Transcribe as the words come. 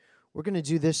We're going to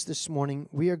do this morning.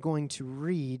 We are going to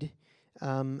read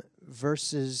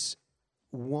verses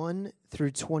 1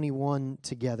 through 21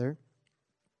 together.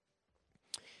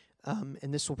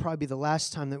 And this will probably be the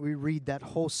last time that we read that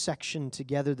whole section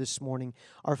together this morning.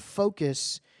 Our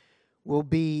focus will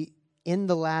be in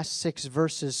the last 6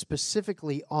 verses,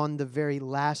 specifically on the very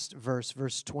last verse,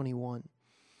 verse 21.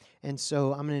 And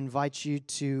so I'm going to invite you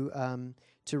to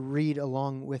read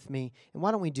along with me. And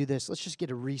why don't we do this? Let's just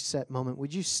get a reset moment.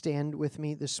 Would you stand with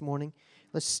me this morning?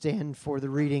 Let's stand for the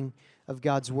reading of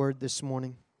God's Word this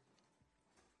morning,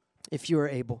 if you are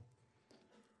able.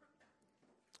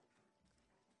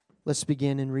 Let's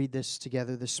begin and read this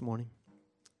together this morning.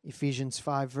 Ephesians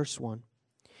 5, verse 1.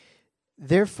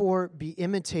 Therefore, be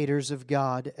imitators of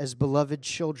God as beloved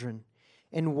children,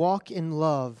 and walk in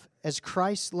love as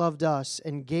Christ loved us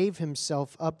and gave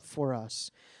Himself up for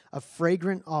us, a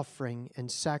fragrant offering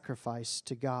and sacrifice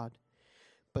to God.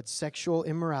 But sexual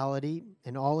immorality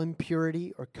and all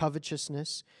impurity or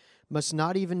covetousness must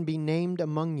not even be named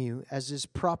among you, as is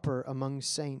proper among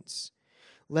saints.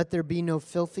 Let there be no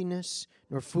filthiness,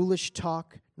 nor foolish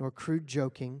talk, nor crude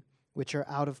joking, which are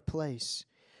out of place.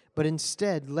 But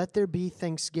instead, let there be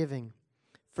thanksgiving.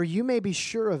 For you may be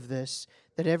sure of this,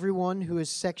 that everyone who is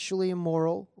sexually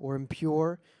immoral or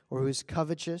impure or who is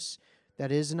covetous,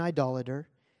 that is, an idolater,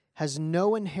 has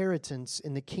no inheritance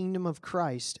in the kingdom of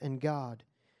Christ and God.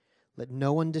 Let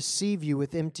no one deceive you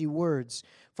with empty words,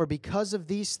 for because of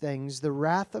these things the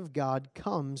wrath of God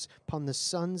comes upon the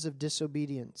sons of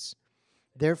disobedience.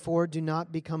 Therefore do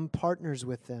not become partners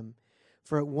with them,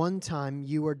 for at one time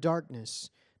you were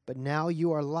darkness, but now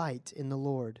you are light in the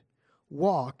Lord.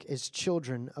 Walk as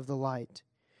children of the light.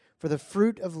 For the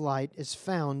fruit of light is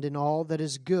found in all that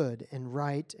is good and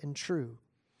right and true.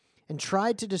 And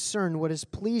try to discern what is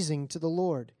pleasing to the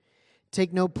Lord.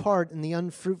 Take no part in the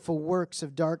unfruitful works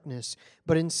of darkness,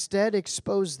 but instead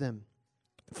expose them.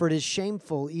 For it is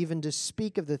shameful even to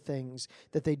speak of the things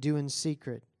that they do in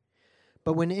secret.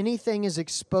 But when anything is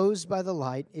exposed by the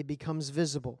light, it becomes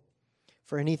visible.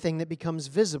 For anything that becomes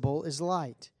visible is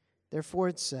light. Therefore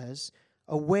it says,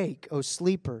 Awake, O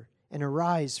sleeper, and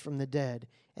arise from the dead,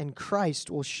 and Christ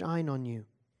will shine on you.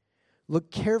 Look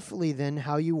carefully then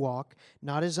how you walk,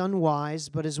 not as unwise,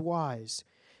 but as wise,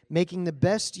 making the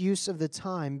best use of the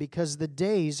time, because the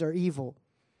days are evil.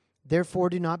 Therefore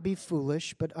do not be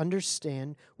foolish, but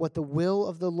understand what the will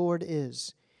of the Lord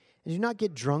is. And do not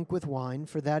get drunk with wine,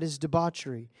 for that is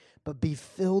debauchery, but be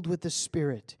filled with the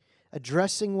Spirit,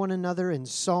 addressing one another in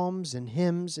psalms and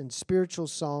hymns and spiritual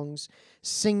songs,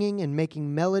 singing and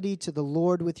making melody to the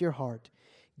Lord with your heart,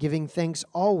 giving thanks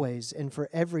always and for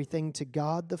everything to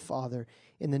God the Father,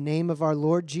 in the name of our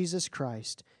Lord Jesus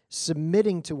Christ,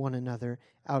 submitting to one another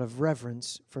out of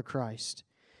reverence for Christ.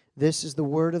 This is the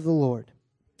word of the Lord.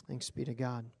 Thanks be to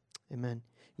God. Amen.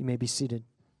 You may be seated.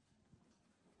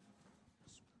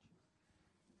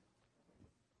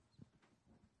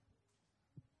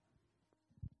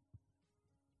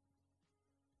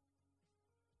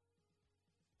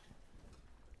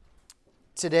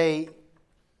 Today,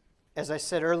 as I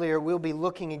said earlier, we'll be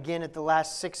looking again at the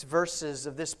last 6 verses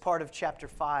of this part of chapter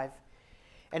 5,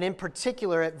 and in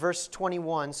particular at verse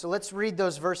 21. So let's read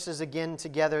those verses again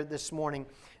together this morning,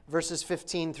 verses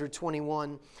 15 through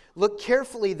 21. Look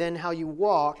carefully then how you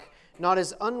walk, not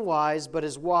as unwise, but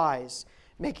as wise,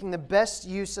 making the best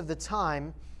use of the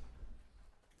time,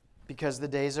 because the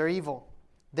days are evil.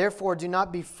 Therefore do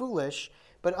not be foolish,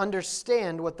 but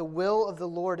understand what the will of the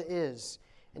Lord is.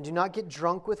 And do not get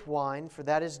drunk with wine, for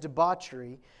that is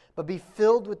debauchery, but be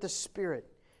filled with the Spirit,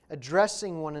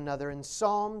 addressing one another in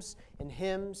psalms and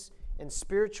hymns and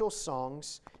spiritual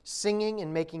songs, singing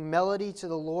and making melody to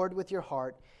the Lord with your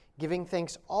heart, giving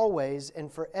thanks always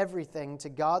and for everything to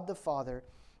God the Father,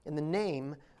 in the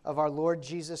name of our Lord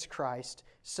Jesus Christ,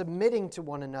 submitting to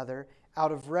one another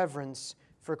out of reverence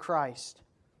for Christ.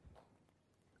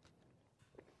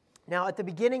 Now, at the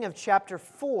beginning of chapter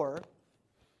 4,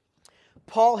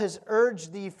 Paul has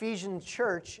urged the Ephesian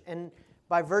church, and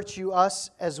by virtue us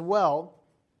as well,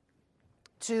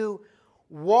 to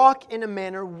walk in a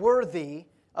manner worthy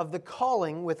of the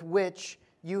calling with which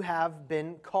you have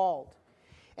been called.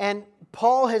 And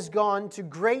Paul has gone to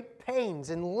great pains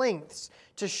and lengths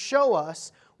to show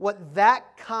us what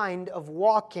that kind of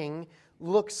walking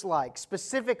looks like.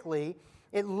 Specifically,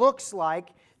 it looks like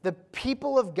the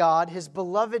people of God, His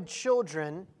beloved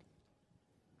children,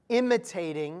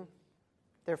 imitating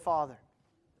their Father.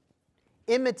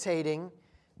 Imitating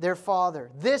their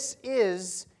Father. This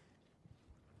is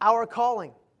our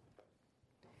calling,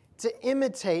 to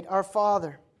imitate our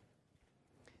Father.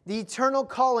 the eternal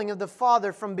calling of the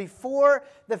Father from before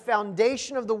the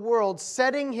foundation of the world,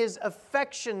 setting His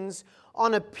affections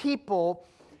on a people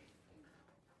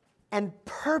and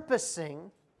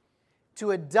purposing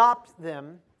to adopt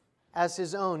them as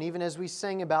His own, even as we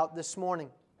sang about this morning.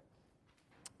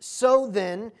 So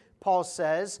then, Paul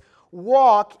says,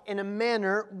 walk in a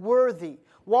manner worthy.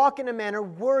 Walk in a manner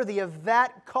worthy of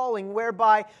that calling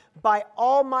whereby by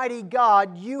Almighty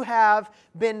God you have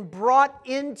been brought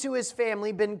into His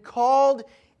family, been called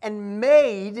and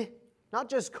made, not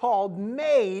just called,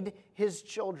 made His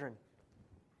children.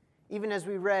 Even as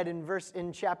we read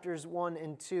in chapters 1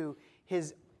 and 2,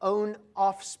 His own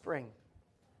offspring,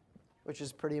 which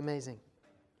is pretty amazing.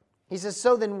 He says,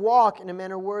 so then walk in a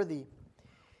manner worthy.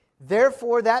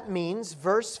 Therefore, that means,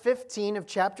 verse 15 of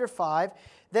chapter 5,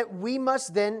 that we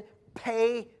must then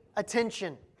pay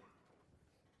attention.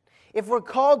 If we're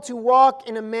called to walk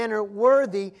in a manner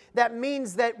worthy, that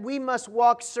means that we must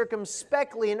walk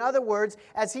circumspectly. In other words,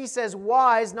 as he says,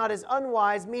 wise, not as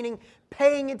unwise, meaning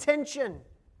paying attention.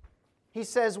 He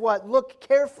says what? Look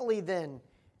carefully then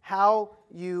how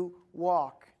you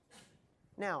walk.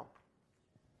 Now,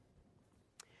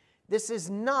 this is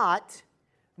not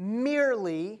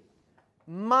merely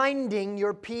minding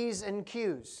your P's and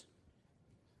Q's.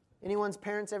 Anyone's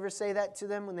parents ever say that to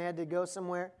them when they had to go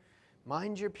somewhere?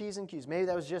 Mind your P's and Q's. Maybe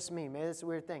that was just me. Maybe that's a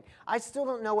weird thing. I still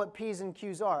don't know what P's and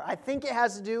Q's are. I think it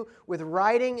has to do with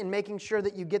writing and making sure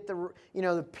that you get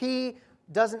the P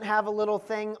doesn't have a little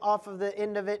thing off of the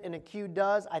end of it and a Q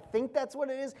does. I think that's what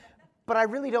it is, but I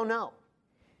really don't know.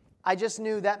 I just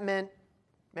knew that meant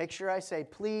make sure I say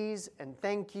please and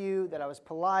thank you, that I was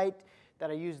polite, that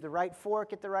I used the right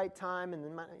fork at the right time, and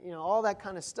then all that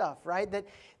kind of stuff, right?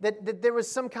 That there was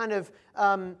some kind of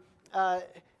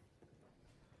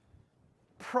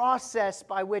process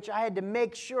by which I had to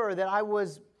make sure that I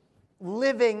was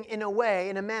living in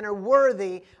a manner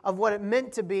worthy of what it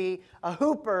meant to be a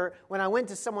hooper when I went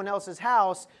to someone else's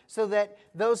house, so that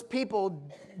those people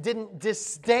didn't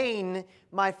disdain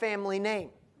my family name,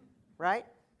 right?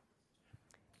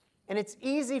 And it's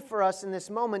easy for us in this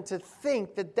moment to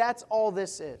think that that's all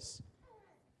this is.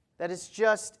 That it's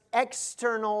just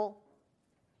external,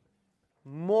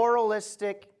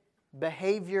 moralistic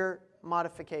behavior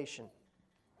modification.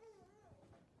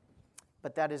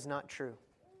 But that is not true.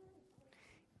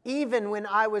 Even when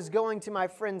I was going to my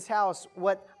friend's house,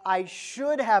 what I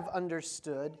should have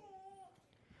understood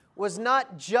was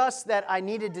not just that I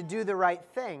needed to do the right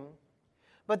thing,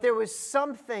 but there was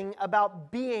something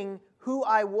about being who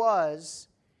I was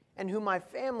and who my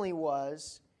family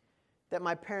was that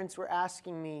my parents were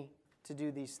asking me to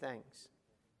do these things.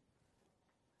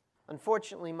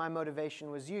 Unfortunately, my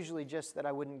motivation was usually just that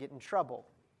I wouldn't get in trouble,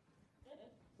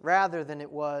 rather than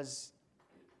it was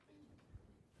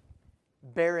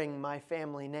bearing my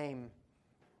family name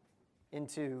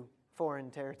into foreign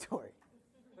territory.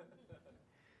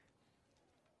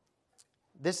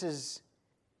 This is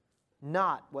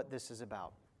not what this is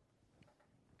about.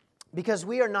 Because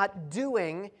we are not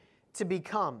doing to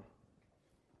become,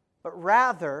 but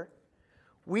rather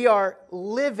we are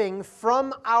living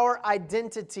from our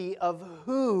identity of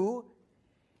who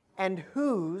and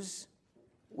whose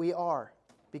we are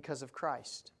because of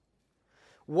Christ.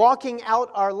 Walking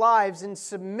out our lives in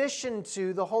submission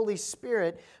to the Holy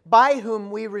Spirit, by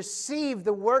whom we receive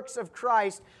the works of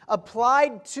Christ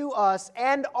applied to us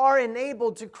and are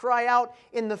enabled to cry out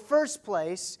in the first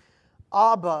place,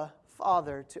 Abba,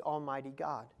 Father, to Almighty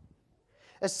God.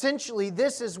 Essentially,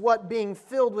 this is what being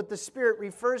filled with the Spirit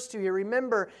refers to here.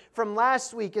 Remember from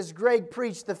last week as Greg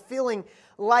preached, the feeling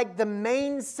like the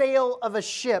mainsail of a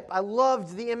ship. I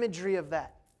loved the imagery of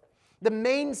that. The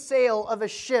mainsail of a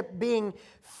ship being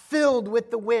filled with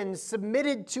the wind,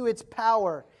 submitted to its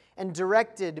power, and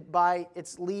directed by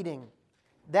its leading.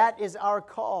 That is our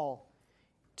call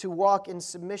to walk in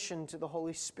submission to the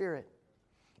Holy Spirit.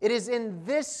 It is in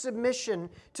this submission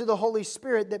to the Holy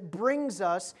Spirit that brings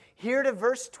us here to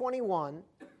verse 21,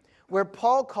 where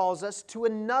Paul calls us to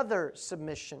another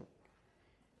submission.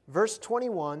 Verse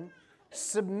 21,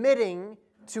 submitting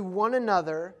to one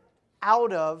another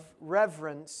out of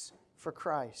reverence for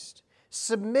Christ.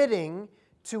 Submitting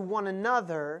to one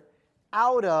another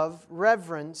out of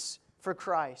reverence for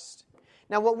Christ.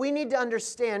 Now, what we need to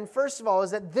understand, first of all, is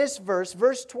that this verse,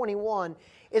 verse 21,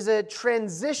 is a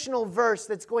transitional verse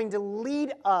that's going to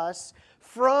lead us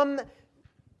from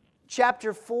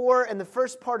chapter 4 and the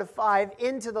first part of 5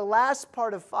 into the last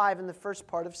part of 5 and the first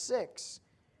part of 6.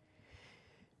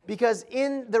 Because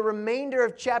in the remainder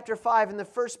of chapter 5 and the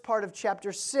first part of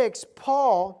chapter 6,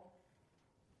 Paul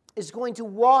is going to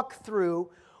walk through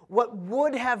what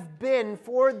would have been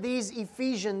for these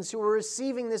Ephesians who were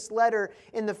receiving this letter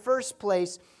in the first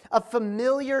place, a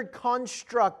familiar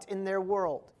construct in their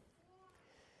world.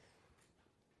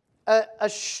 A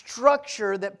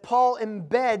structure that Paul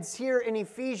embeds here in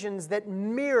Ephesians that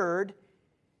mirrored,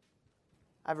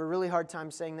 I have a really hard time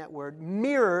saying that word,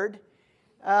 mirrored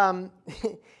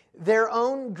their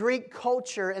own Greek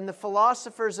culture and the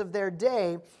philosophers of their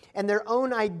day and their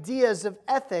own ideas of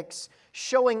ethics,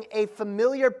 showing a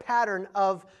familiar pattern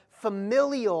of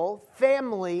familial,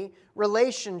 family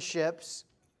relationships,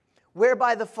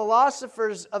 whereby the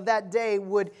philosophers of that day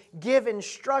would give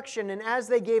instruction, and as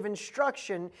they gave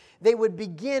instruction, they would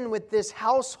begin with this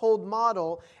household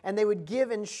model, and they would give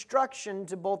instruction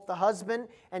to both the husband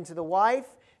and to the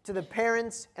wife, to the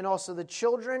parents and also the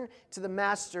children, to the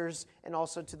masters and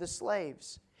also to the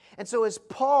slaves. And so as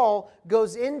Paul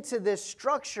goes into this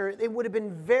structure, it would have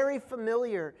been very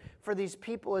familiar for these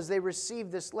people as they received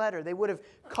this letter. They would have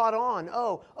caught on,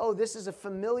 oh, this is a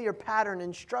familiar pattern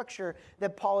and structure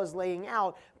that Paul is laying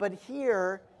out. But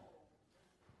here,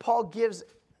 Paul gives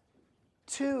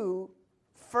two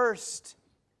first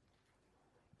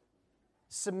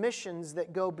submissions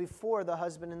that go before the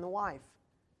husband and the wife.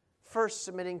 First,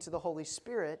 submitting to the Holy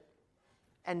Spirit,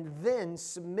 and then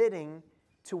submitting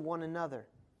to one another.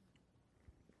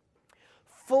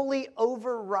 Fully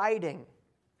overriding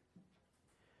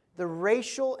the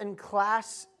racial and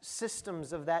class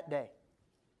systems of that day.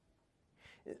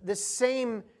 The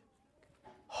same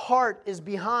heart is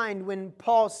behind when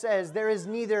Paul says, there is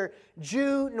neither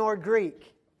Jew nor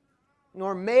Greek,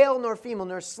 nor male nor female,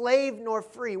 nor slave nor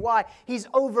free. Why? He's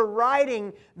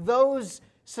overriding those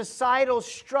societal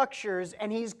structures,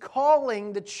 and he's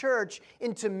calling the church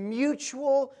into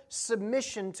mutual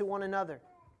submission to one another.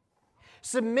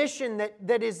 Submission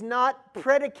that is not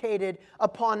predicated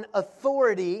upon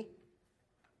authority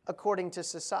according to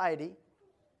society,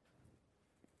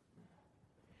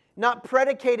 not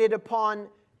predicated upon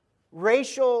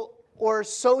racial or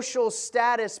social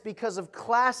status because of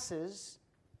classes,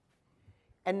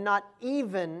 and not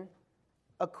even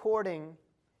according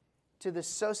to the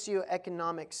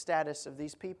socioeconomic status of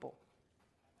these people.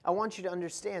 I want you to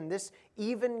understand, this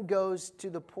even goes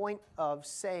to the point of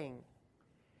saying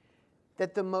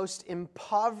that the most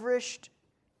impoverished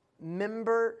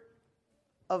member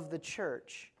of the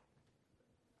church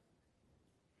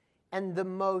and the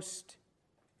most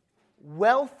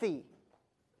wealthy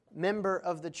member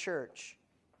of the church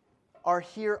are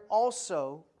here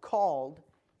also called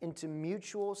into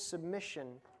mutual submission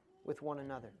with one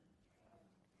another.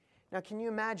 Now, can you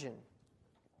imagine?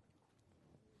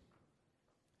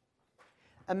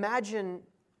 Imagine,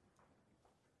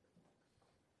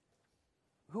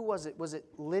 who was it? Was it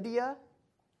Lydia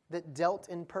that dealt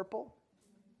in purple?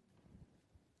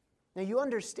 Now, you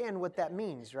understand what that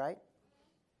means, right?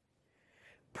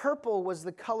 Purple was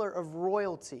the color of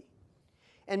royalty.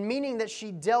 And meaning that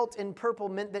she dealt in purple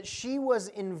meant that she was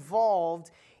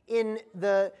involved in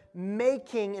the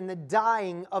making and the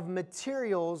dyeing of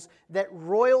materials that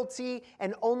royalty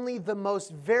and only the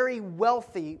most very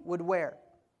wealthy would wear.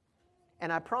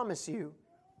 And I promise you,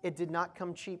 it did not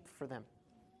come cheap for them.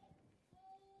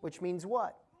 Which means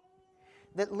what?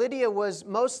 That Lydia was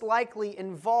most likely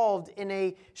involved in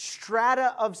a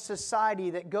strata of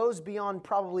society that goes beyond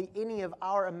probably any of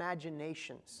our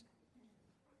imaginations.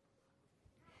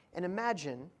 And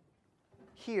imagine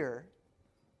here,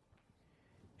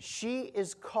 she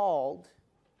is called,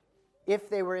 if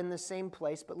they were in the same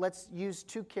place, but let's use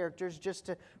two characters just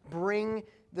to bring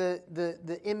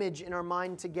the image in our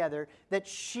mind together, that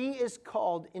she is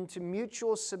called into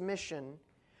mutual submission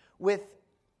with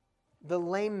the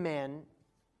lame man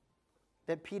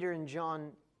that Peter and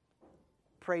John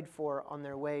prayed for on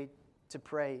their way to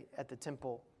pray at the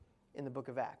temple in the book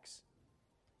of Acts.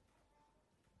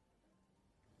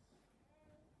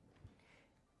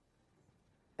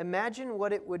 Imagine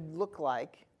what it would look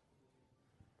like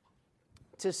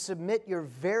to submit your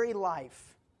very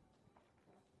life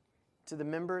to the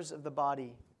members of the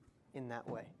body in that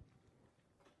way.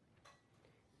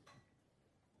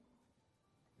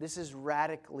 This is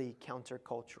radically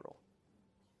countercultural.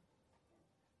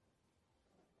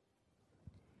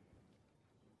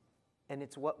 And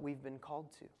it's what we've been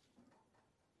called to.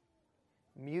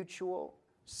 Mutual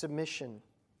submission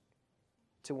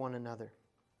to one another.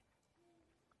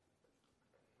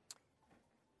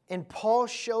 And Paul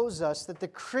shows us that the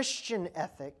Christian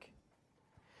ethic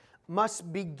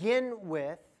must begin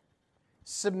with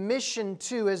submission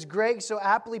to, as Greg so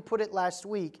aptly put it last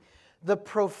week, the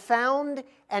profound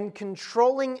and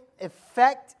controlling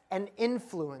effect and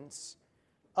influence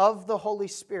of the Holy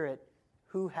Spirit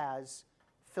who has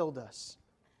filled us.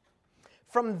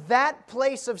 from that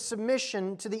place of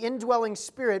submission to the indwelling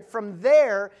Spirit, from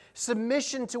there,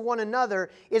 submission to one another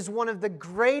is one of the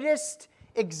greatest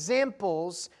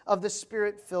examples of the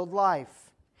Spirit-filled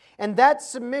life. And that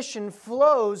submission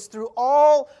flows through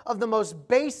all of the most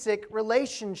basic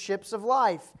relationships of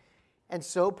life. And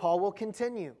so Paul will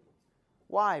continue.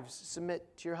 Wives,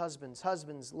 submit to your husbands.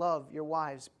 Husbands, love your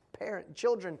wives.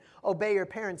 Children, obey your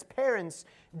parents. Parents,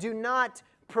 do not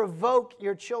provoke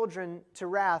your children to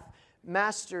wrath.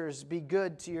 Masters, be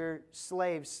good to your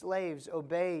slaves. Slaves,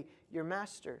 obey your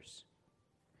masters.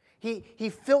 He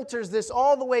filters this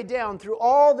all the way down through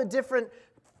all the different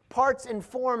parts and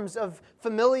forms of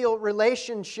familial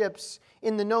relationships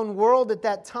in the known world at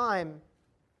that time,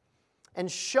 and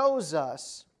shows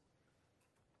us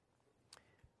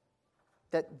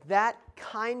that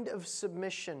kind of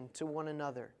submission to one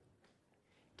another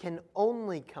can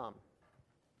only come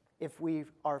if we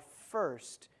are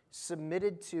first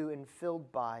submitted to and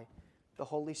filled by the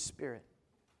Holy Spirit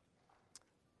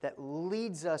that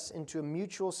leads us into a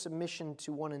mutual submission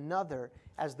to one another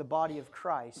as the body of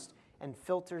Christ and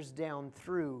filters down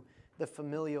through the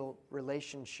familial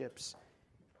relationships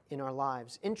in our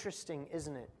lives. Interesting,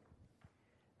 isn't it,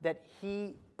 that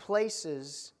he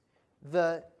places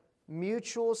the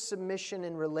mutual submission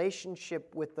and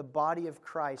relationship with the body of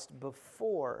Christ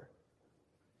before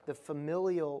the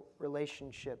familial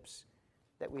relationships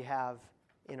that we have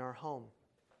in our home.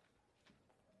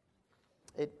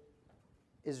 It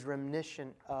is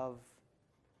reminiscent of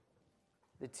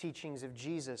the teachings of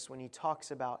Jesus when he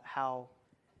talks about how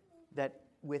that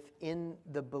within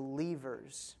the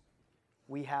believers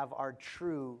we have our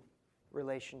true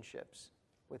relationships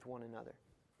with one another.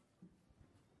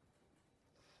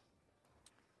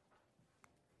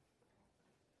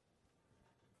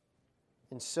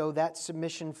 And so that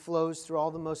submission flows through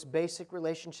all the most basic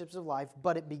relationships of life,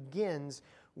 but it begins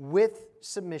with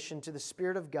submission to the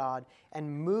Spirit of God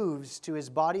and moves to His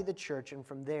body, the church, and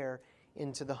from there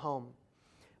into the home.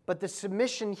 But the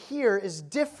submission here is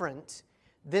different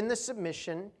than the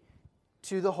submission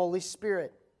to the Holy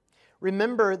Spirit.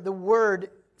 Remember the word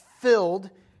filled,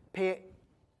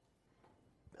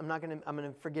 I'm going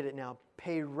to forget it now,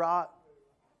 perau,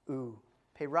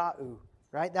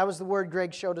 right? That was the word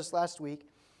Greg showed us last week.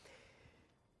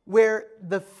 Where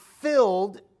the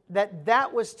filled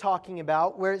that was talking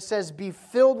about, where it says be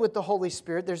filled with the Holy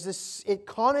Spirit, there's this, it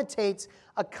connotates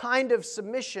a kind of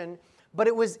submission, but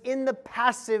it was in the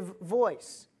passive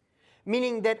voice.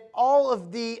 Meaning that all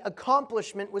of the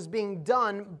accomplishment was being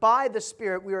done by the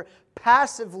Spirit. We were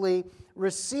passively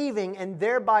receiving and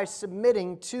thereby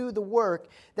submitting to the work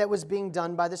that was being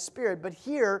done by the Spirit. But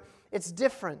here, it's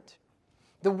different.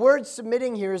 The word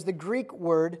submitting here is the Greek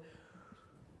word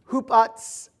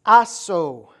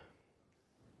hupasasso.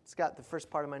 It's got the first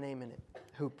part of my name in it,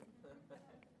 hoop.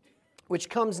 Which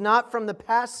comes not from the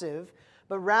passive,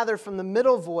 but rather from the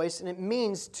middle voice, and it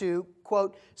means to,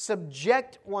 quote,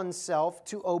 subject oneself,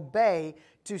 to obey,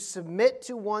 to submit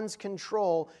to one's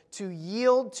control, to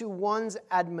yield to one's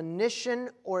admonition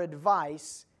or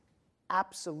advice,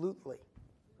 absolutely.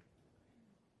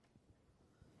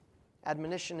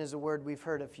 Admonition is a word we've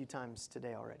heard a few times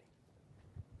today already.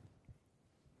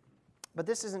 But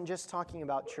this isn't just talking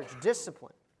about church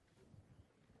discipline.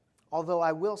 Although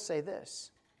I will say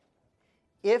this,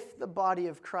 if the body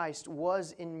of Christ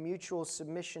was in mutual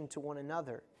submission to one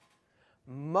another,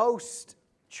 most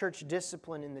church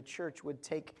discipline in the church would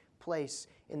take place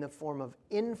in the form of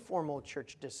informal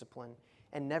church discipline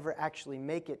and never actually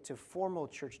make it to formal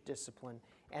church discipline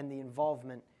and the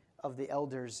involvement of the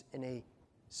elders in a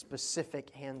specific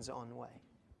hands-on way.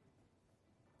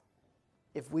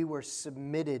 If we were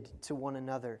submitted to one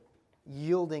another,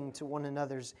 yielding to one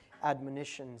another's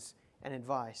admonitions and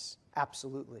advice,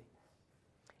 absolutely.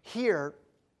 Here,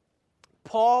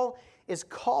 Paul is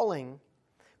calling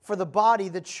for the body,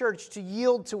 the church, to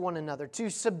yield to one another, to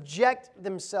subject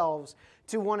themselves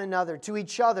to one another, to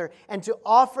each other, and to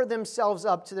offer themselves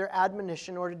up to their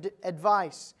admonition or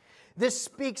advice. This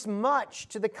speaks much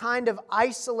to the kind of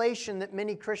isolation that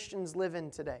many Christians live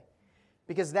in today,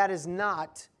 because that is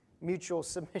not mutual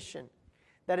submission.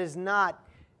 That is not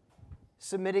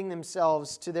submitting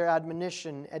themselves to their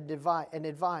admonition and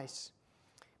advice.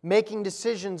 Making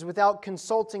decisions without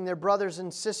consulting their brothers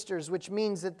and sisters, which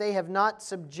means that they have not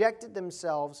subjected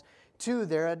themselves to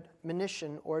their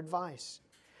admonition or advice.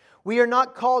 We are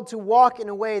not called to walk in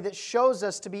a way that shows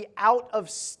us to be out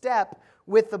of step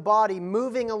with the body,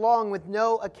 moving along with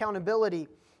no accountability,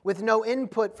 with no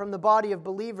input from the body of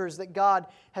believers that God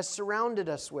has surrounded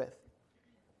us with.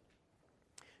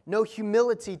 No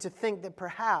humility to think that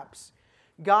perhaps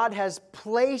God has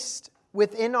placed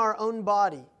within our own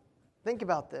body Think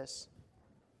about this.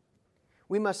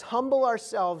 We must humble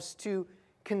ourselves to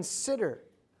consider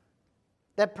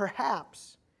that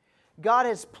perhaps God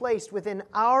has placed within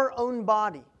our own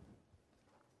body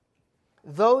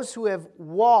those who have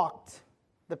walked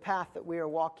the path that we are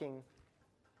walking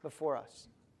before us.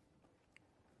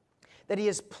 That He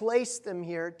has placed them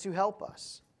here to help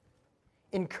us,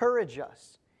 encourage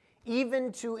us,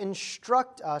 even to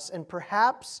instruct us, and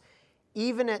perhaps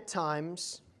even at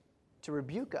times to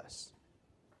rebuke us,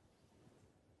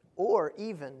 or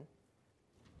even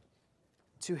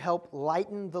to help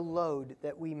lighten the load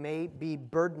that we may be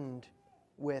burdened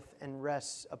with and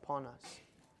rests upon us.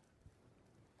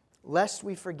 Lest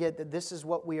we forget that this is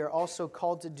what we are also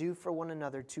called to do for one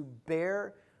another, to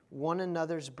bear one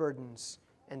another's burdens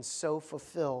and so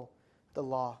fulfill the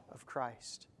law of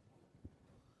Christ.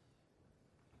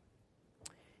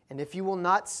 And if you will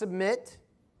not submit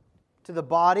to the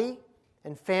body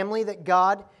and family that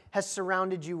God has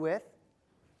surrounded you with,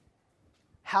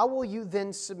 how will you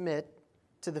then submit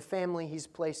to the family He's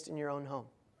placed in your own home?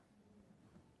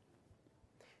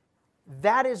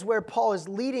 That is where Paul is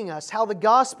leading us, how the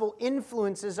gospel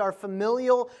influences our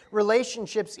familial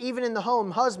relationships, even in the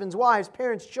home, husbands, wives,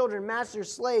 parents, children,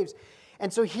 masters, slaves.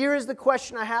 And so here is the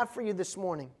question I have for you this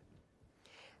morning.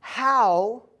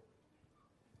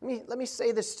 Let me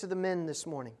say this to the men this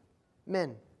morning.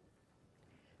 Men,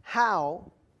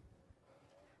 how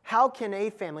can a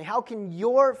family, how can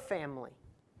your family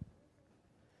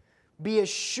be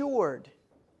assured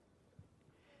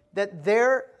that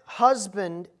their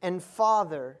husband and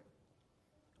father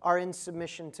are in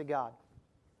submission to God?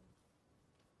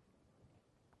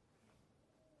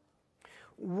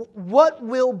 What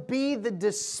will be the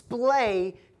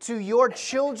display to your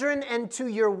children and to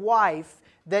your wife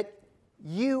that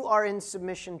you are in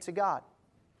submission to God?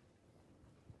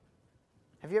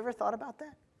 Have you ever thought about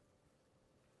that?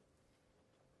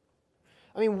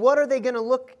 I mean, what are they going to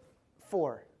look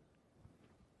for?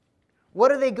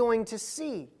 What are they going to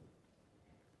see?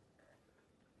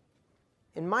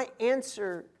 And my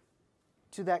answer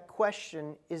to that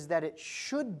question is that it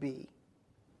should be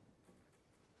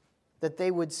that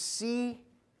they would see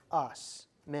us,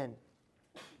 men,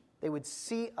 they would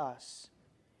see us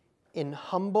in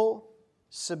humble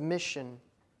submission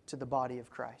to the body of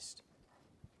Christ.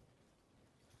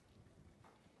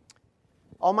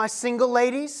 All my single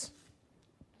ladies,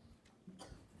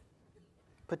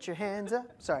 put your hands up.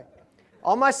 Sorry.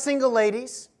 All my single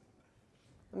ladies,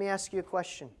 let me ask you a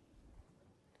question.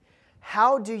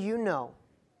 How do you know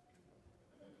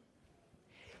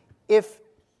if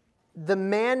the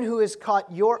man who has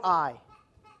caught your eye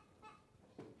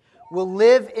will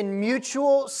live in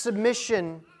mutual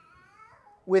submission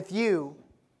with you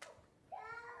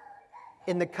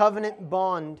in the covenant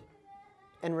bond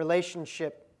and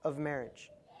relationship of marriage?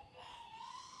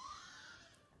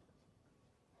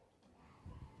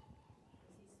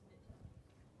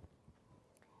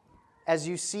 As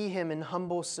you see him in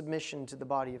humble submission to the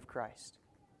body of Christ.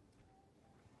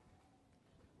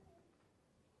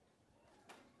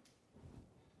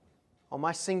 All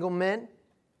my single men,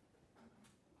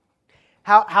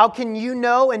 how can you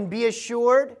know and be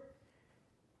assured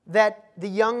that the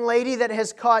young lady that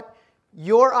has caught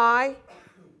your eye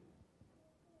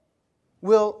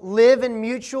will live in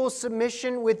mutual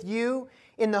submission with you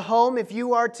in the home if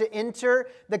you are to enter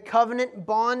the covenant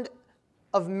bond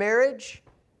of marriage?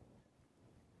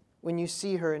 When you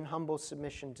see her in humble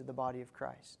submission to the body of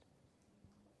Christ.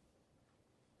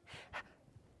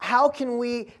 How can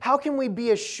we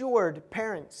be assured,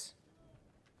 parents,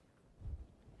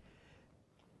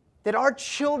 that our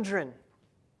children,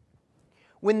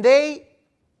 when they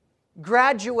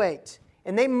graduate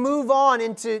and they move on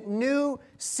into new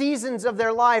seasons of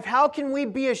their life, how can we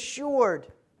be assured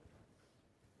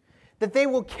that they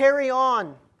will carry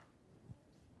on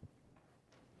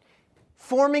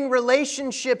forming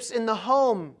relationships in the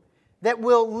home that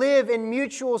will live in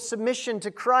mutual submission to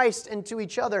Christ and to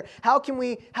each other? How can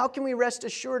we rest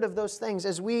assured of those things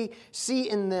as we see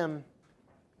in them,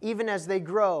 even as they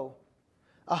grow,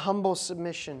 a humble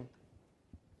submission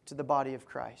to the body of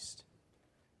Christ?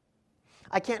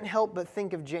 I can't help but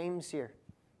think of James here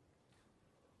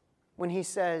when he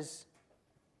says,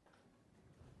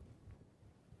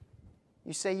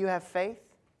 "You say you have faith?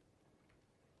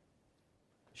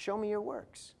 Show me your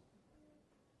works,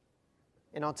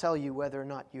 and I'll tell you whether or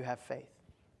not you have faith."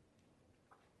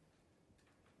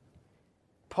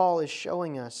 Paul is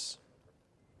showing us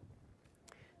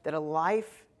that a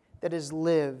life that is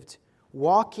lived,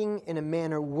 walking in a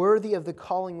manner worthy of the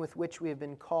calling with which we have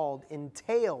been called,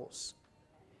 entails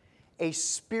a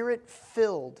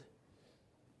Spirit-filled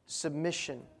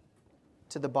submission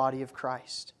to the body of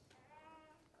Christ.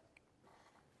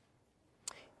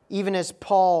 Even as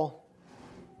Paul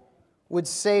would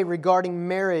say regarding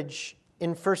marriage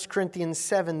in 1 Corinthians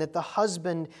 7, that the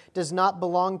husband does not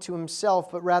belong to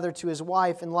himself, but rather to his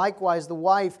wife, and likewise the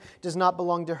wife does not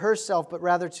belong to herself, but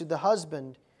rather to the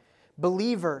husband.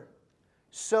 Believer,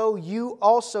 so you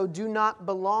also do not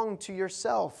belong to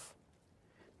yourself,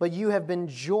 but you have been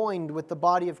joined with the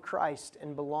body of Christ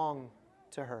and belong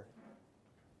to her.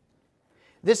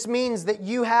 This means that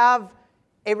you have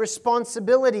a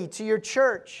responsibility to your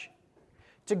church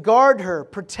to guard her,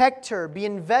 protect her, be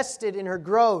invested in her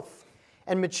growth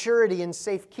and maturity and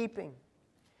safekeeping.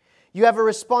 You have a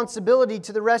responsibility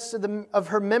to the rest of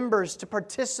her members to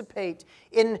participate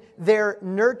in their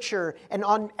nurture and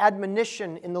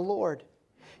admonition in the Lord,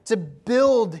 to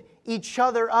build each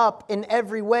other up in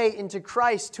every way into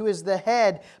Christ, who is the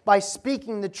head, by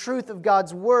speaking the truth of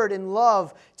God's word in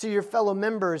love to your fellow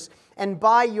members, and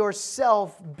by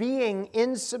yourself being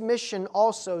in submission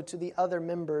also to the other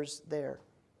members there.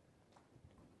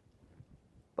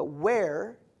 But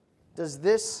where does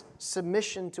this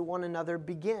submission to one another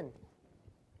begin?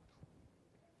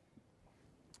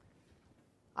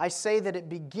 I say that it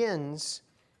begins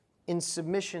in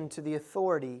submission to the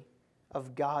authority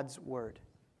of God's word.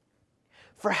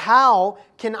 For how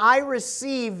can I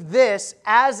receive this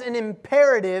as an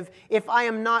imperative if I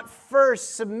am not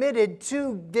first submitted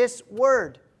to this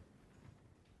word?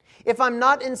 If I'm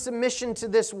not in submission to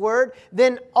this word,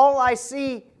 then all I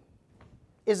see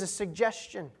is a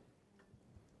suggestion.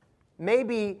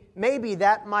 Maybe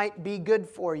that might be good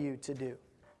for you to do.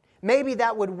 Maybe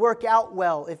that would work out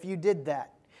well if you did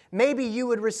that. Maybe you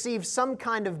would receive some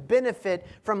kind of benefit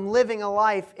from living a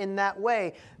life in that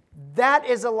way. That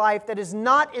is a life that is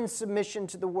not in submission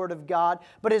to the Word of God,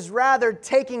 but is rather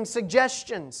taking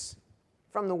suggestions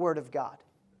from the Word of God.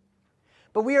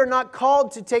 But we are not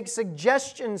called to take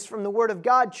suggestions from the Word of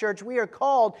God, church. We are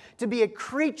called to be a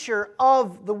creature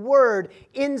of the Word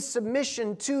in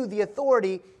submission to the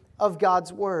authority of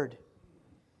God's Word.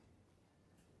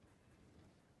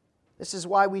 This is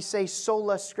why we say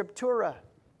sola scriptura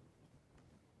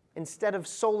instead of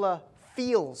sola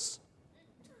feels.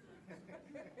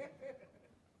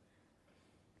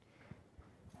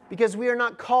 Because we are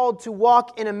not called to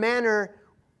walk in a manner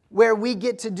where we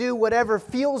get to do whatever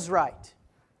feels right,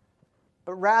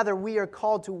 but rather we are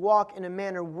called to walk in a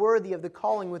manner worthy of the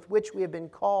calling with which we have been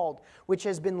called, which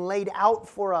has been laid out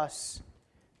for us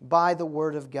by the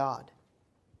Word of God.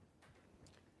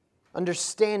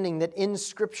 Understanding that in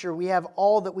Scripture we have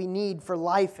all that we need for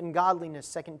life and godliness,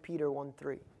 2 Peter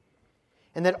 1:3.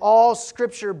 And that all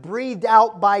Scripture breathed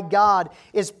out by God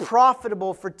is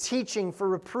profitable for teaching, for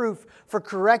reproof, for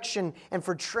correction, and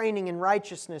for training in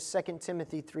righteousness, 2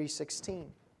 Timothy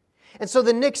 3:16. And so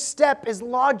the next step is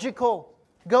logical.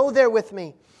 Go there with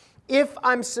me. If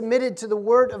I'm submitted to the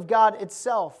Word of God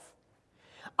itself,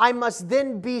 I must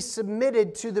then be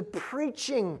submitted to the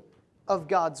preaching of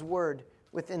God's Word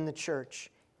within the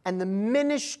church and the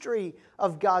ministry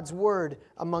of God's Word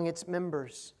among its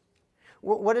members.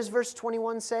 What does verse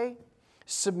 21 say?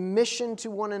 Submission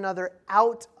to one another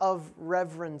out of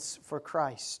reverence for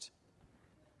Christ.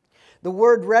 The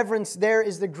word reverence there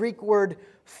is the Greek word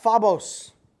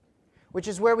phobos, which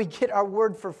is where we get our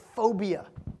word for phobia.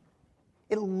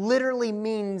 It literally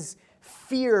means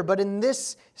fear, but in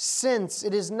this sense,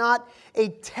 it is not a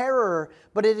terror,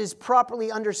 but it is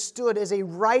properly understood as a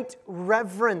right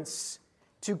reverence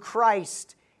to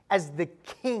Christ as the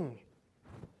King.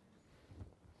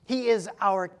 He is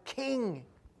our King,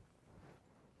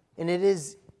 and it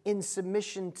is in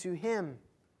submission to Him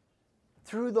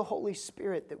through the Holy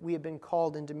Spirit that we have been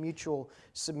called into mutual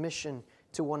submission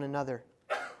to one another.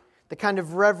 The kind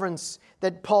of reverence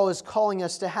that Paul is calling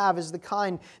us to have is the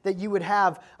kind that you would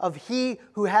have of He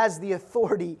who has the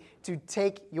authority to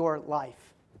take your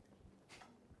life.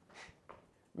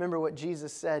 Remember what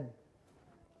Jesus said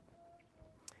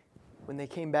when they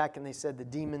came back and they said the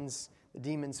demons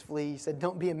flee. He said,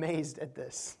 don't be amazed at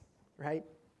this, right?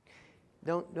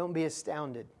 Don't be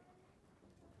astounded.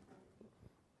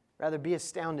 Rather, be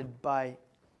astounded by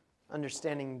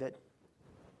understanding that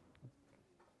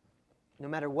no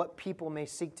matter what people may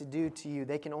seek to do to you,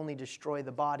 they can only destroy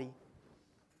the body.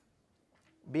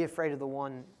 Be afraid of the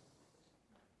one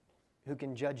who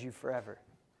can judge you forever.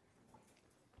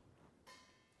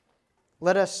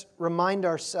 Let us remind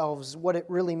ourselves what it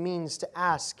really means to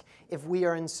ask if we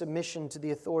are in submission to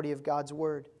the authority of God's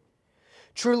Word.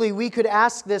 Truly, we could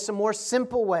ask this a more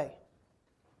simple way.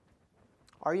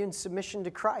 Are you in submission to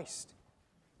Christ?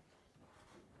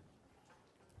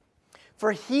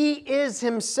 For He is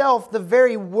Himself the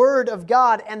very Word of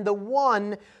God and the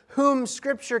one whom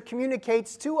Scripture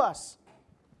communicates to us.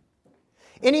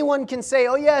 Anyone can say,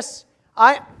 oh yes,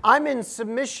 I'm in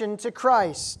submission to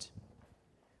Christ.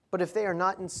 But if they are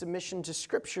not in submission to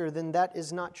Scripture, then that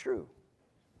is not true.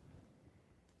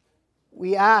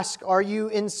 We ask, are you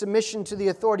in submission to the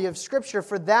authority of Scripture?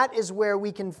 For that is where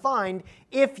we can find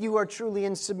if you are truly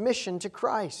in submission to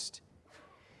Christ.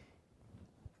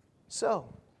 So,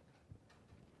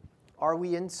 are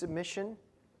we in submission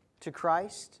to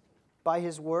Christ by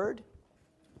His Word?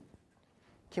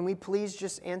 Can we please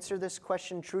just answer this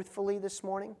question truthfully this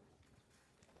morning?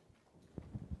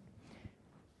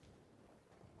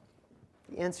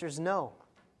 The answer is no.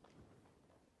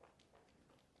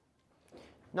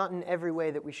 Not in every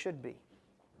way that we should be.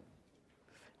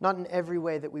 Not in every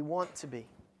way that we want to be.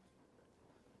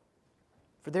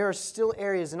 For there are still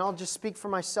areas, and I'll just speak for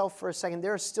myself for a second,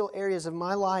 there are still areas of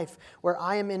my life where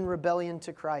I am in rebellion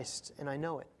to Christ, and I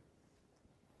know it.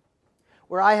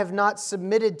 Where I have not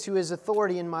submitted to His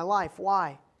authority in my life.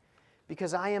 Why?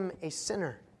 Because I am a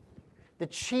sinner, the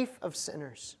chief of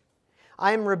sinners.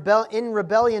 I am in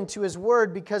rebellion to His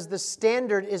Word because the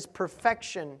standard is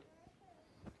perfection,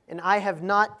 and I have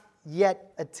not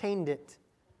yet attained it,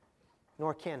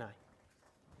 nor can I.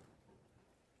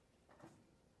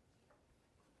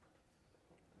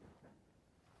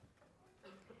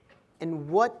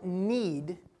 And what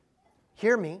need,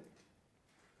 hear me,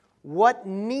 what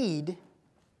need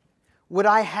would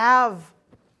I have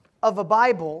of a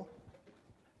Bible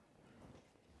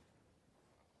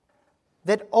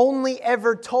that only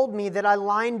ever told me that I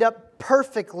lined up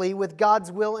perfectly with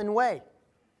God's will and way?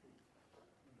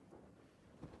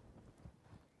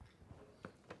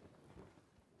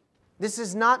 This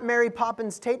is not Mary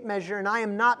Poppins' tape measure, and I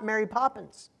am not Mary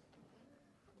Poppins.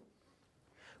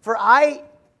 For I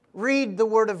read the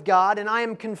Word of God, and I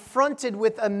am confronted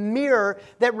with a mirror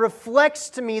that reflects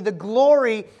to me the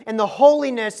glory and the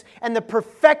holiness and the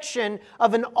perfection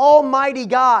of an almighty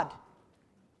God,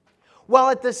 while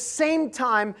at the same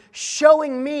time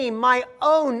showing me my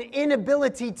own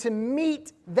inability to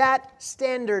meet that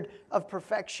standard of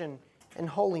perfection and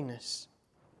holiness.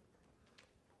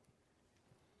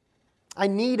 I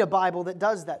need a Bible that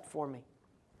does that for me.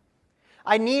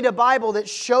 I need a Bible that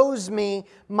shows me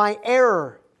my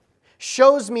error,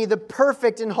 shows me the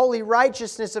perfect and holy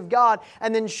righteousness of God,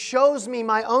 and then shows me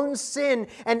my own sin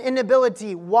and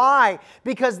inability. Why?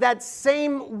 Because that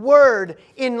same Word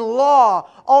in law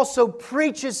also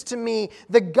preaches to me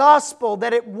the gospel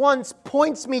that at once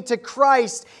points me to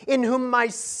Christ, in whom my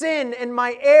sin and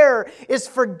my error is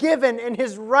forgiven and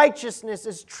His righteousness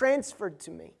is transferred to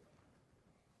me.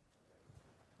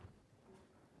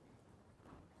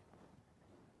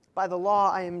 By the law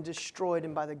I am destroyed,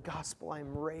 and by the gospel I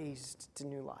am raised to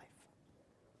new life,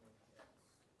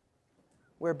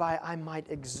 whereby I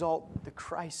might exalt the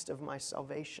Christ of my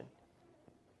salvation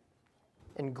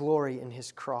and glory in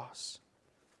His cross.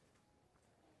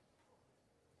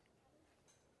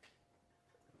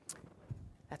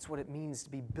 That's what it means to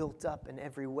be built up in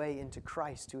every way into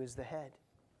Christ, who is the head.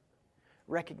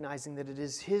 Recognizing that it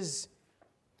is His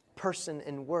person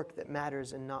and work that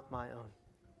matters and not my own,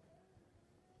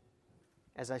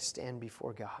 as I stand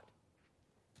before God.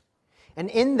 And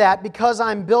in that, because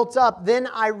I'm built up, then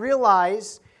I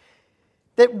realize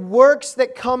that works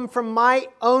that come from my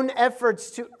own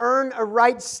efforts to earn a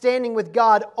right standing with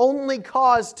God only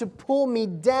cause to pull me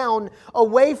down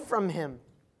away from Him.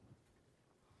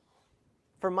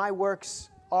 For my works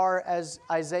are, as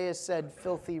Isaiah said,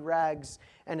 filthy rags,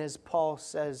 and as Paul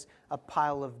says, a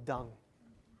pile of dung.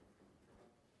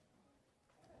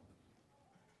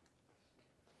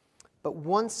 But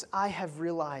once I have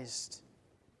realized,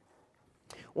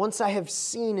 once I have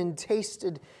seen and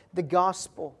tasted the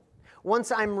gospel,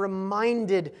 once I'm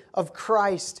reminded of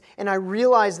Christ and I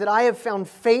realize that I have found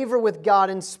favor with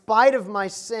God in spite of my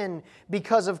sin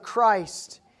because of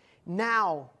Christ,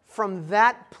 now from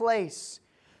that place,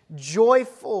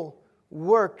 joyful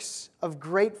works of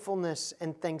gratefulness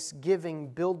and thanksgiving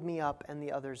build me up and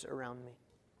the others around me.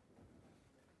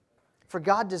 For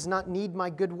God does not need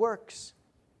my good works.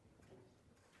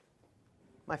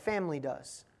 My family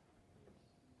does.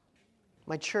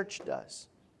 My church does.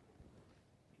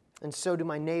 And so do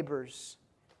my neighbors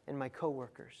and my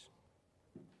coworkers.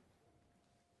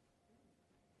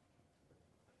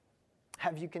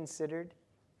 Have you considered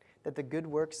that the good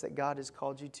works that God has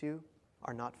called you to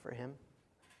are not for Him?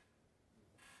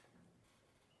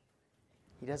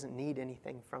 He doesn't need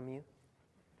anything from you.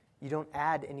 You don't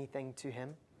add anything to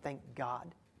Him. Thank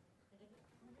God.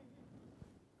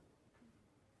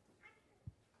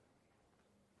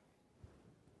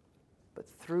 but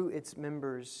through its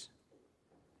members,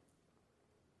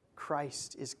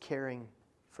 Christ is caring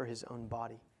for his own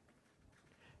body,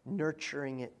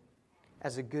 nurturing it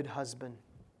as a good husband,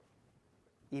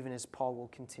 even as Paul will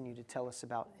continue to tell us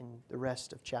about in the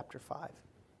rest of chapter 5.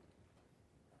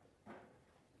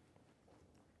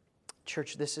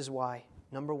 Church, this is why,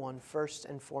 number one, first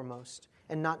and foremost,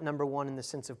 and not number one in the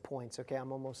sense of points, okay?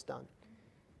 I'm almost done.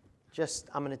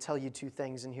 I'm going to tell you two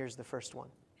things, and here's the first one.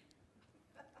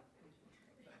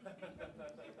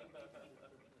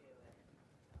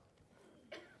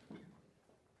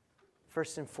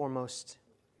 First and foremost,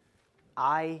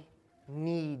 I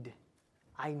need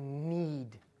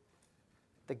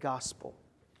the gospel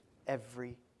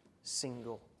every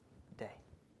single day.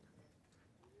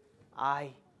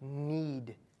 I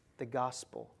need the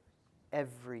gospel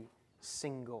every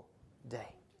single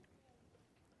day.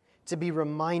 To be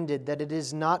reminded that it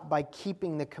is not by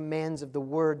keeping the commands of the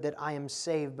word that I am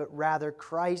saved, but rather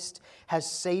Christ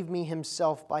has saved me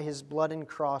himself by his blood and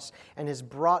cross and has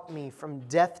brought me from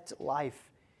death to life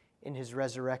in his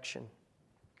resurrection.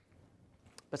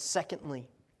 But secondly,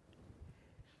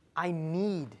 I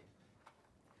need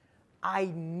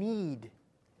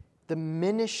the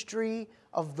ministry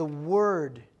of the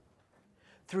word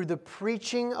through the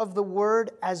preaching of the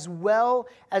word, as well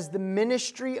as the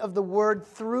ministry of the word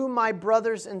through my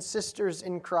brothers and sisters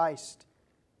in Christ.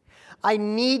 I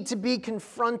need to be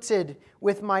confronted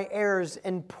with my errors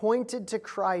and pointed to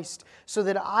Christ so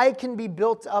that I can be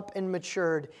built up and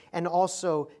matured and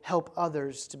also help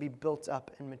others to be built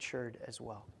up and matured as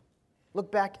well.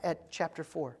 Look back at chapter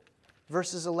 4,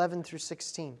 verses 11 through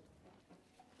 16.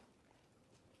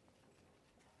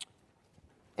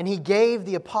 And he gave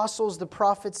the apostles, the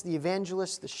prophets, the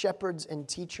evangelists, the shepherds, and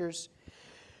teachers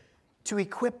to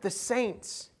equip the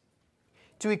saints,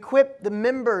 to equip the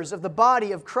members of the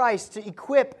body of Christ, to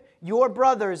equip your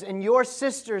brothers and your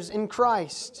sisters in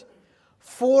Christ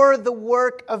for the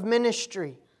work of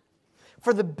ministry,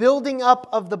 for the building up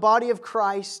of the body of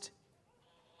Christ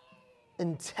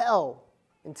until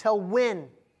when?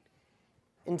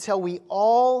 Until we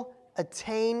all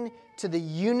attain to the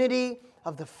unity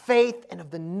of the faith and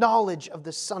of the knowledge of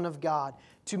the Son of God,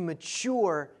 to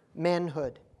mature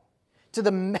manhood, to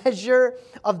the measure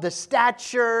of the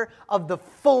stature of the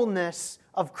fullness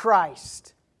of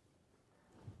Christ.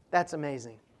 That's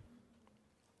amazing.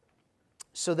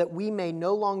 So that we may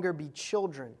no longer be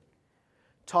children,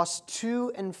 tossed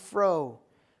to and fro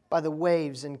by the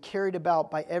waves and carried about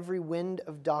by every wind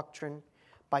of doctrine,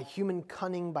 by human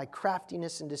cunning, by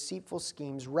craftiness and deceitful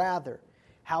schemes. Rather,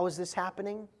 how is this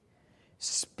happening?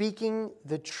 Speaking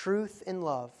the truth in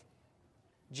love.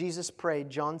 Jesus prayed,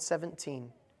 John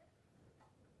 17,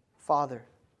 Father,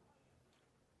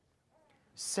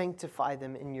 sanctify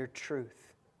them in your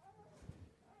truth.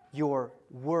 Your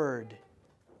word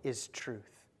is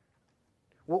truth.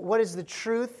 What is the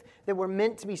truth that we're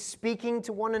meant to be speaking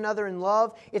to one another in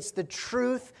love? It's the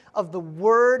truth of the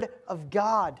Word of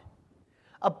God.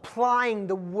 Applying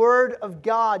the Word of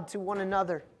God to one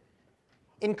another.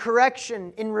 In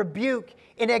correction, in rebuke,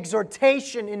 in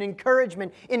exhortation, in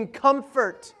encouragement, in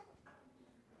comfort.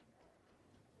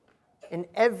 In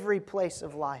every place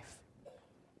of life.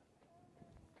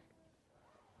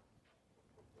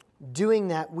 Doing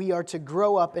that, we are to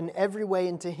grow up in every way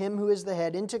into Him who is the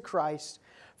head, into Christ,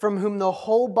 from whom the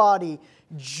whole body,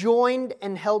 joined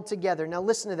and held together. Now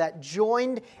listen to that,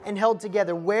 joined and held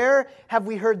together. Where have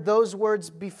we heard those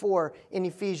words before in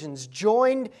Ephesians?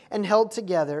 Joined and held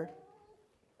together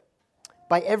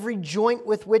by every joint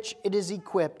with which it is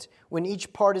equipped, when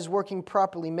each part is working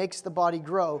properly, makes the body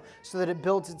grow so that it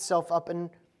builds itself up in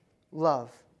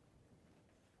love.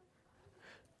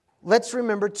 Let's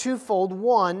remember twofold.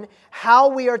 One, how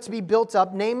we are to be built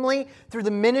up, namely through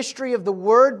the ministry of the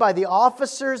Word by the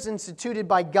officers instituted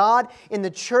by God in the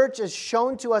church as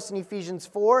shown to us in Ephesians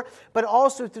 4, but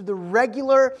also through the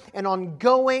regular and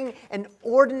ongoing and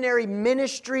ordinary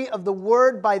ministry of the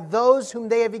Word by those whom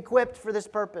they have equipped for this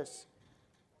purpose.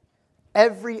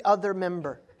 Every other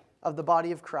member of the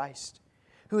body of Christ,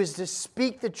 who is to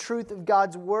speak the truth of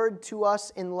God's Word to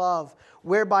us in love,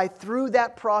 whereby through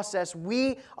that process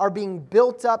we are being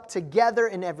built up together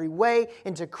in every way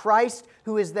into Christ,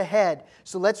 who is the head.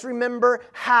 So let's remember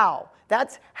how.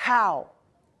 That's how.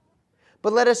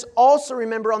 But let us also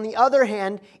remember, on the other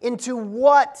hand, into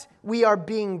what we are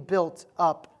being built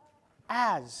up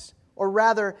as. Or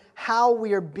rather, how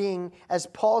we are being, as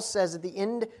Paul says at the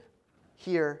end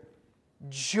here,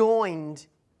 joined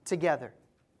together.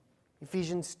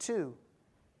 Ephesians 2,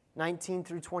 19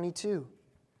 through 22.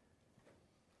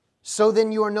 So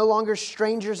then you are no longer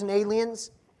strangers and aliens,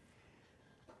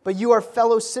 But you are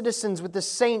fellow citizens with the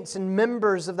saints and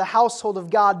members of the household of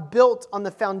God, built on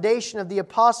the foundation of the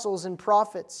apostles and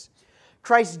prophets,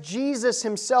 Christ Jesus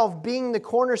Himself being the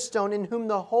cornerstone, in whom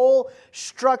the whole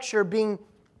structure being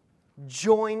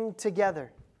joined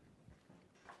together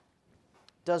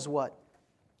does what?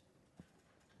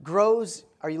 Grows,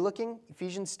 are you looking?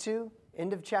 Ephesians 2,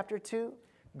 end of chapter 2.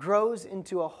 Grows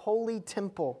into a holy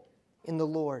temple in the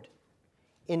Lord.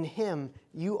 In Him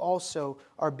you also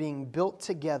are being built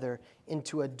together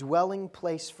into a dwelling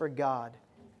place for God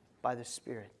by the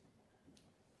Spirit.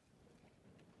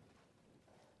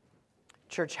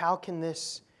 Church, how can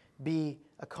this be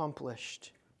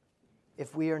accomplished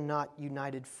if we are not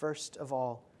united first of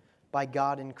all by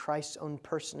God in Christ's own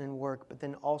person and work, but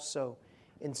then also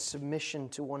in submission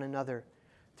to one another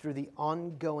through the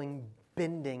ongoing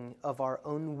bending of our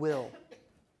own will,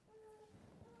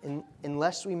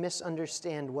 unless we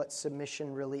misunderstand what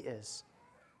submission really is?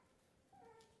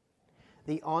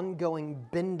 The ongoing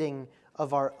bending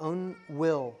of our own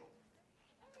will,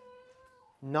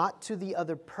 not to the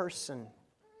other person,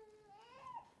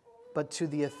 but to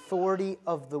the authority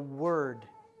of the Word,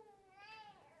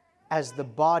 as the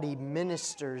body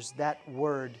ministers that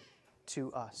Word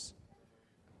to us.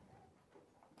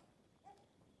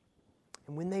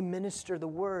 And when they minister the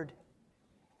Word,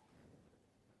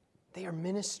 they are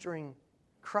ministering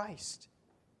Christ.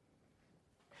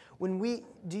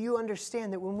 Do you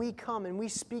understand that when we come and we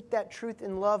speak that truth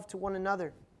in love to one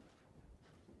another,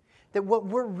 that what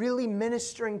we're really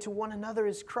ministering to one another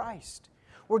is Christ?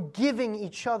 We're giving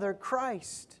each other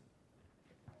Christ.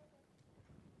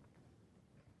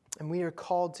 And we are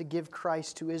called to give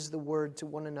Christ, who is the Word, to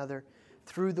one another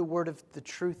through the word of the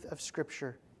truth of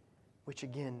Scripture, which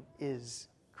again is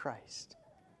Christ.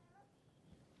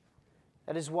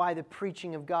 That is why the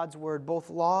preaching of God's Word, both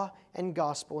law and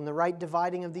gospel, and the right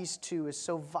dividing of these two is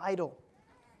so vital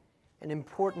and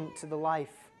important to the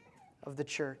life of the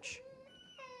church.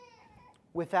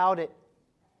 Without it,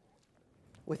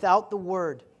 without the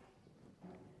Word,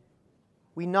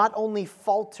 we not only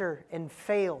falter and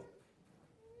fail,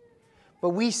 but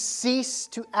we cease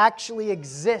to actually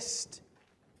exist,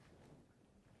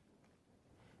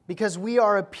 because we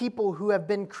are a people who have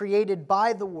been created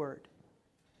by the Word.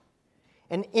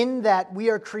 And in that, we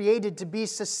are created to be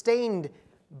sustained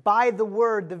by the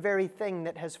Word, the very thing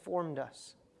that has formed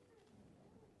us.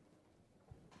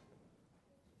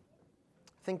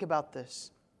 Think about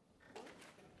this.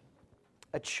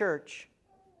 A church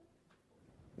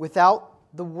without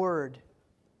the Word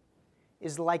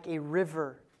is like a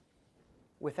river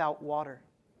without water.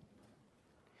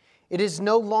 It is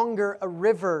no longer a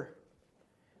river,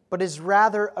 but is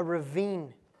rather a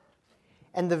ravine,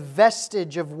 and the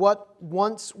vestige of what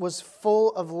once was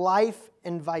full of life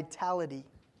and vitality,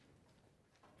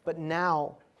 but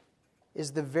now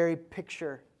is the very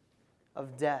picture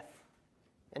of death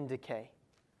and decay.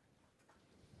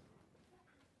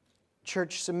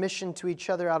 Church submission to each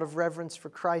other out of reverence for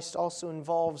Christ also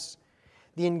involves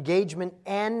the engagement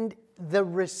and the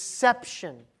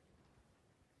reception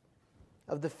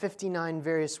of the 59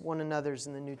 various one another's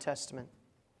in the New Testament.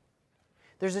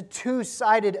 There's a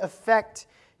two-sided effect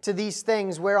to these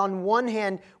things, where on one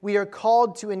hand we are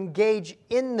called to engage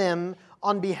in them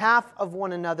on behalf of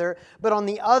one another, but on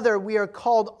the other we are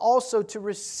called also to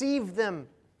receive them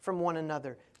from one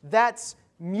another. That's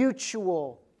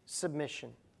mutual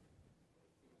submission.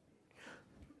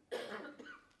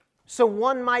 So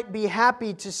one might be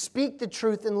happy to speak the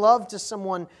truth in love to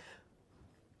someone,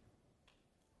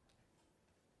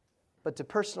 but to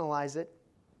personalize it,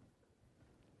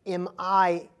 am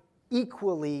I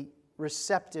equally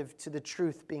receptive to the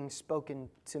truth being spoken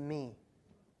to me?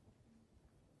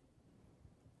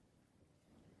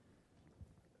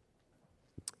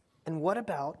 And what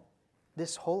about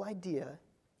this whole idea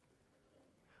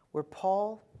where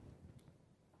Paul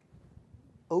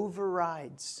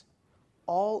overrides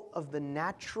all of the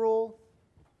natural,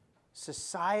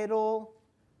 societal,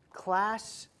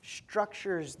 class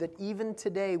structures that even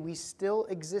today we still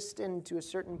exist in to a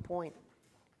certain point,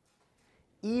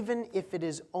 even if it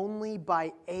is only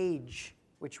by age,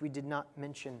 which we did not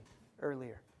mention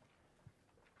earlier?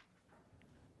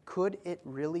 Could it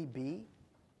really be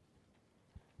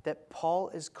that Paul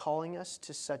is calling us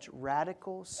to such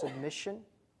radical submission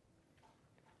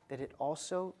that it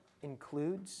also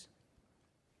includes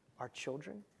our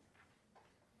children?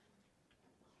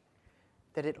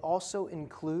 That it also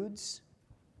includes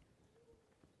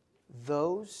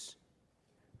those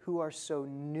who are so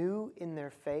new in their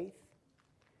faith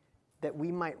that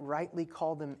we might rightly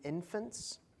call them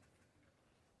infants?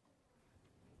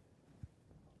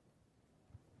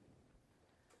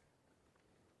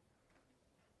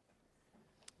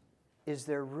 is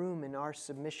there room in our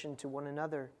submission to one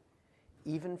another,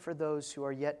 even for those who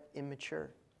are yet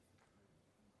immature?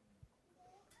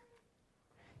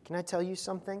 Can I tell you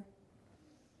something?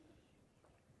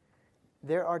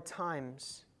 There are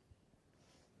times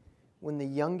when the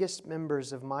youngest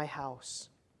members of my house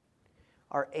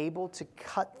are able to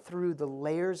cut through the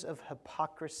layers of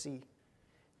hypocrisy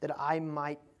that I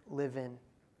might live in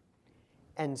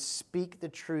and speak the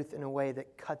truth in a way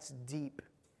that cuts deep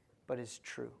but is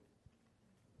true.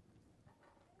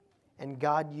 And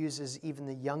God uses even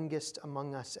the youngest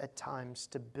among us at times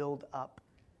to build up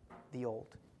the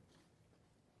old.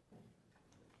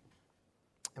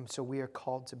 And so we are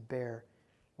called to bear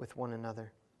with one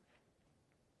another.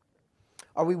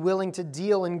 Are we willing to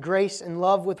deal in grace and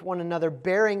love with one another,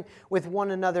 bearing with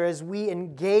one another as we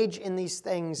engage in these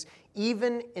things,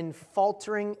 even in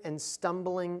faltering and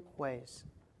stumbling ways?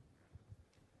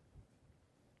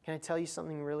 Can I tell you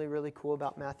something really, really cool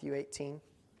about Matthew 18?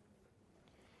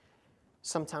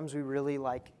 Sometimes we really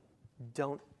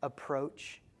don't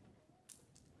approach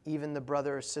even the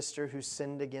brother or sister who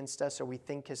sinned against us or we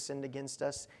think has sinned against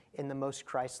us in the most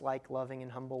Christ-like, loving,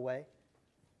 and humble way.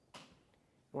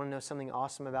 You want to know something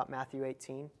awesome about Matthew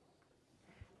 18?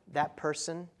 That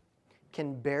person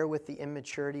can bear with the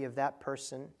immaturity of that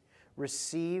person,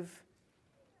 receive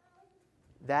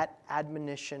that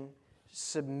admonition,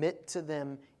 submit to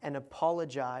them, and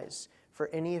apologize for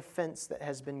any offense that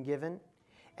has been given,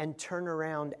 and turn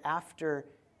around after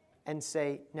and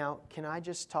say, now, can I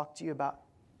just talk to you about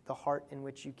the heart in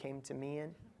which you came to me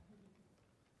in?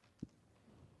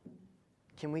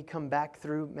 Can we come back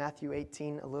through Matthew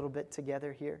 18 a little bit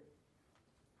together here?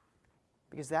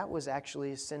 Because that was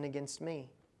actually a sin against me.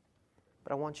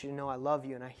 But I want you to know I love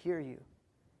you and I hear you.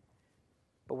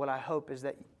 But what I hope is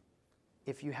that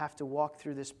if you have to walk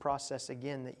through this process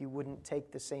again, that you wouldn't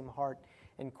take the same heart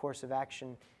and course of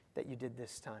action that you did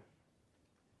this time.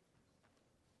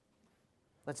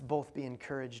 Let's both be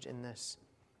encouraged in this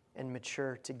and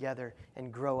mature together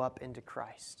and grow up into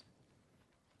Christ.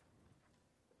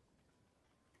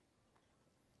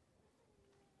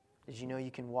 Did you know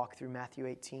you can walk through Matthew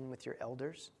 18 with your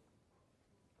elders?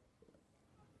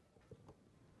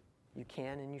 You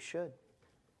can and you should.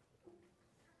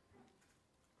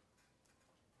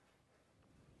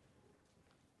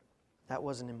 That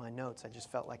wasn't in my notes. I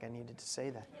just felt like I needed to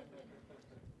say that.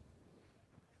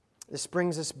 This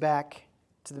brings us back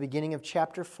to the beginning of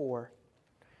chapter 4,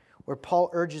 where Paul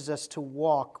urges us to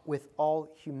walk with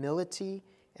all humility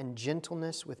and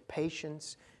gentleness, with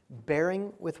patience,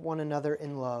 bearing with one another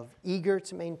in love, eager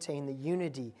to maintain the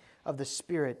unity of the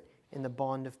Spirit in the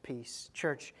bond of peace.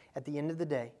 Church, at the end of the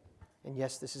day, and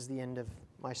yes, this is the end of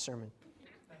my sermon,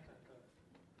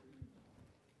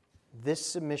 this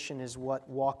submission is what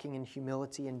walking in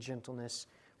humility and gentleness,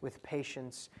 with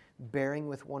patience, bearing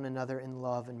with one another in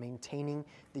love, and maintaining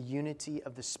the unity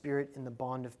of the Spirit in the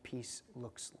bond of peace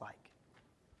looks like.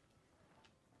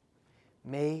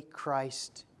 May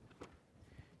Christ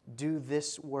do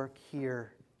this work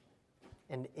here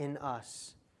and in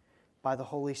us by the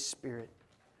Holy Spirit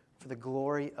for the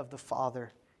glory of the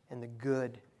Father and the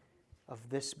good of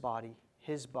this body,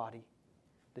 His body,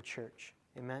 the church.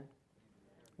 Amen?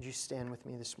 Would you stand with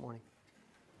me this morning?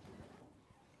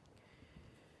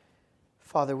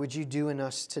 Father, would you do in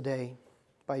us today,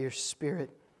 by your Spirit,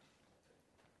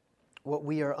 what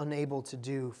we are unable to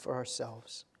do for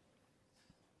ourselves?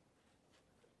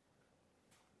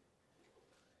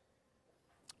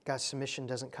 God's submission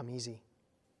doesn't come easy.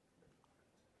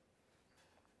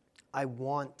 I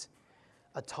want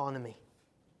autonomy.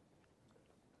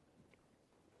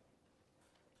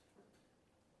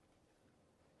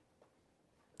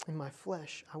 In my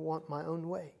flesh, I want my own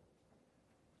way.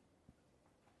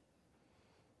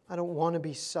 I don't want to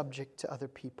be subject to other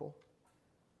people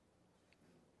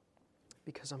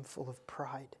because I'm full of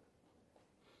pride.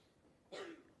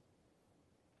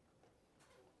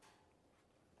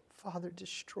 Father,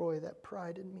 destroy that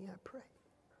pride in me, I pray.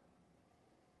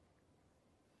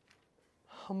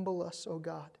 Humble us, O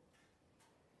God.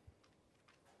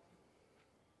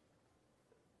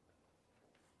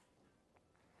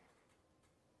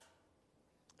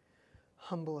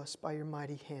 Humble us by your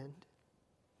mighty hand.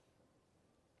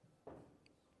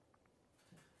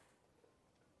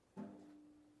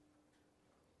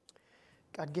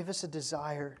 God, give us a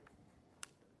desire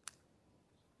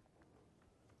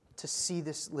to see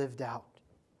this lived out.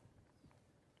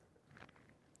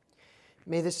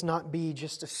 May this not be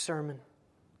just a sermon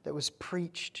that was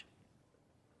preached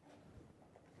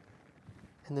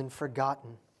and then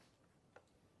forgotten.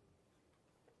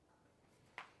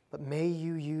 But may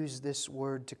you use this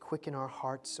word to quicken our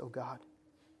hearts, O God.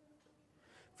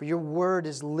 For your word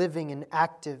is living and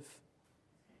active.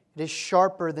 It is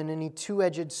sharper than any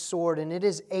two-edged sword, and it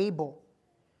is able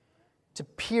to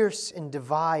pierce and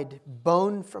divide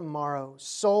bone from marrow,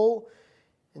 soul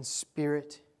and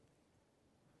spirit.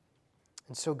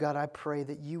 And so, God, I pray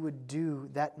that you would do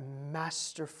that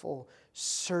masterful,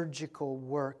 surgical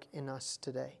work in us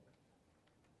today.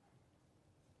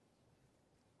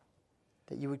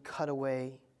 That you would cut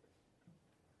away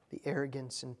the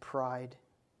arrogance and pride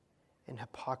and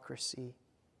hypocrisy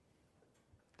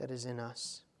that is in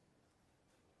us.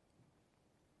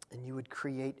 And you would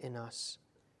create in us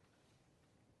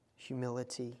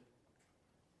humility,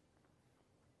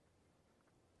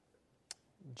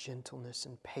 gentleness,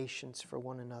 and patience for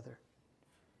one another,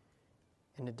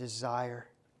 and a desire,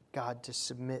 God, to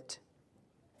submit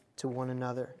to one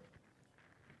another,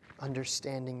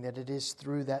 understanding that it is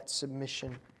through that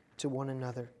submission to one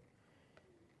another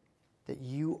that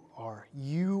you are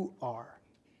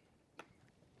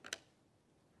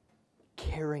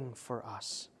caring for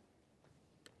us,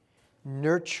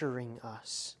 nurturing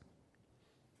us,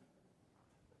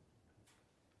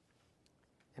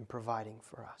 and providing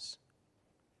for us.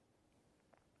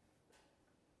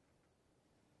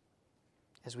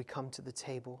 As we come to the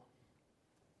table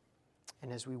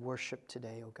and as we worship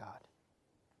today, O God,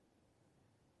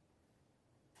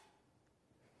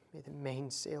 may the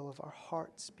mainsail of our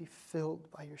hearts be filled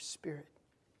by your Spirit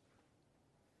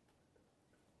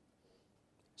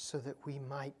so that we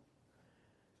might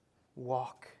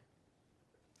walk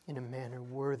in a manner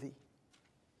worthy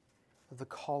of the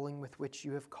calling with which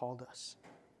you have called us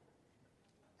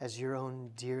as your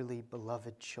own dearly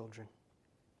beloved children.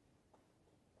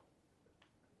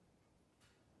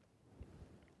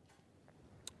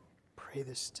 Pray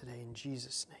this today in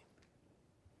Jesus' name.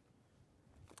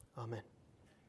 Amen.